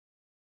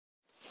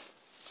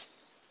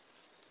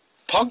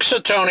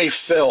Pawxatawny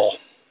Phil.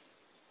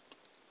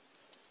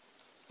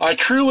 I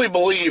truly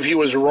believe he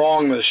was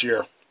wrong this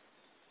year.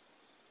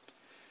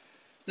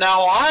 Now,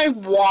 I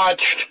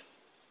watched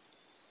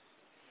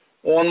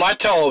on my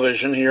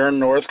television here in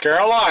North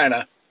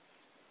Carolina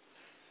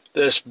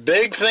this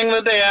big thing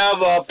that they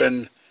have up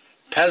in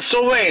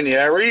Pennsylvania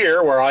every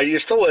year where I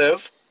used to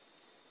live.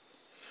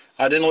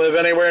 I didn't live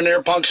anywhere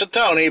near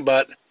Pawxatawny,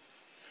 but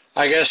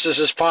I guess this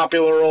is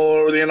popular all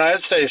over the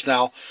United States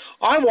now.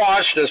 I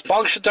watched as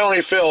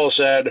Pawxatawny Phil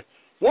said,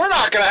 "We're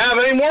not going to have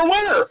any more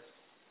winter."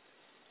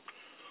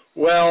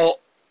 Well,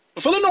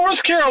 for the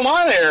North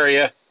Carolina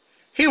area,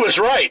 he was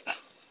right.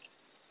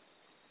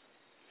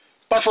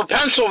 But for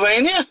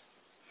Pennsylvania,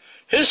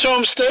 his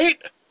home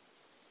state,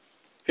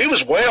 he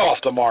was way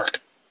off the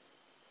mark.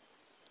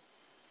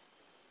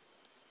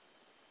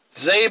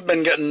 They've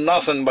been getting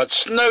nothing but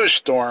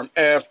snowstorm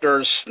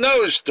after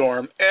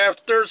snowstorm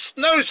after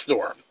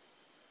snowstorm.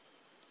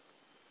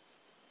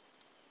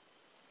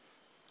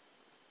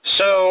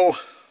 So,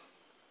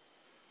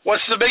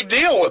 what's the big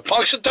deal with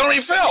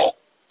Pawxatawny Phil?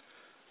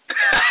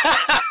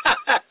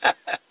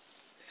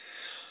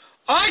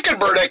 I could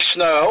predict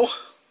snow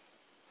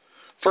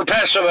for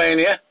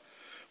Pennsylvania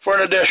for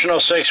an additional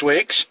 6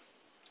 weeks.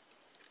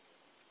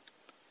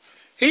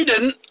 He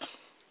didn't.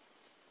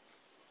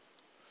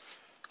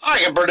 I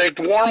could predict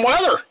warm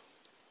weather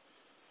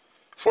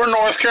for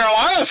North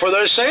Carolina for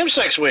those same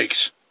 6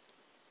 weeks.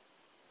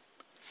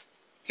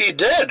 He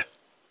did.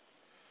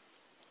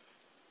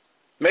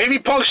 Maybe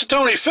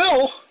Pawxatawny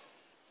Phil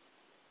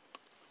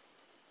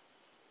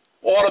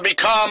ought to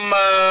become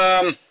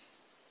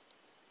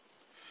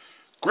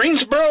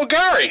Greensboro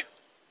Gary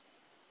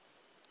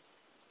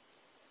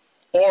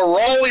or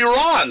Raleigh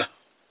Ron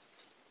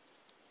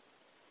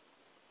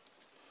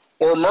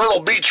or Myrtle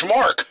Beach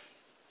Mark.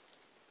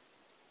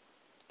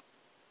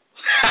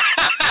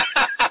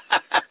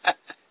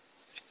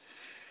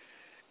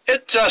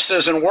 It just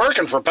isn't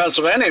working for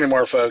Pennsylvania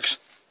anymore, folks.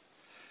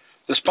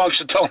 This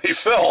Pawxatawny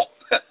Phil.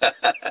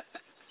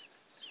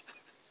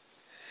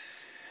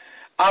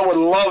 I would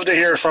love to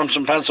hear from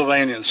some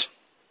Pennsylvanians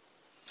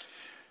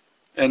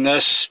in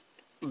this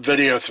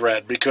video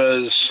thread,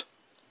 because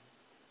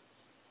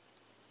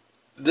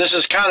this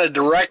is kind of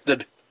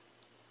directed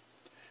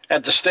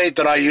at the state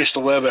that I used to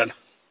live in.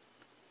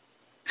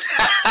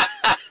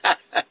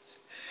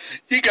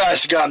 You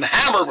guys have gotten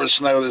hammered with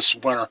snow this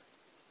winter.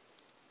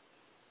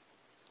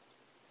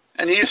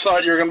 And you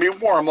thought you were going to be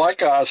warm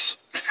like us.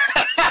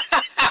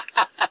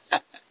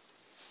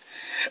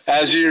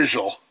 As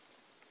usual.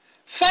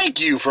 Thank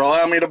you for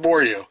allowing me to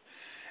bore you.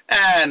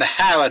 And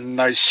have a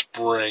nice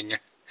spring.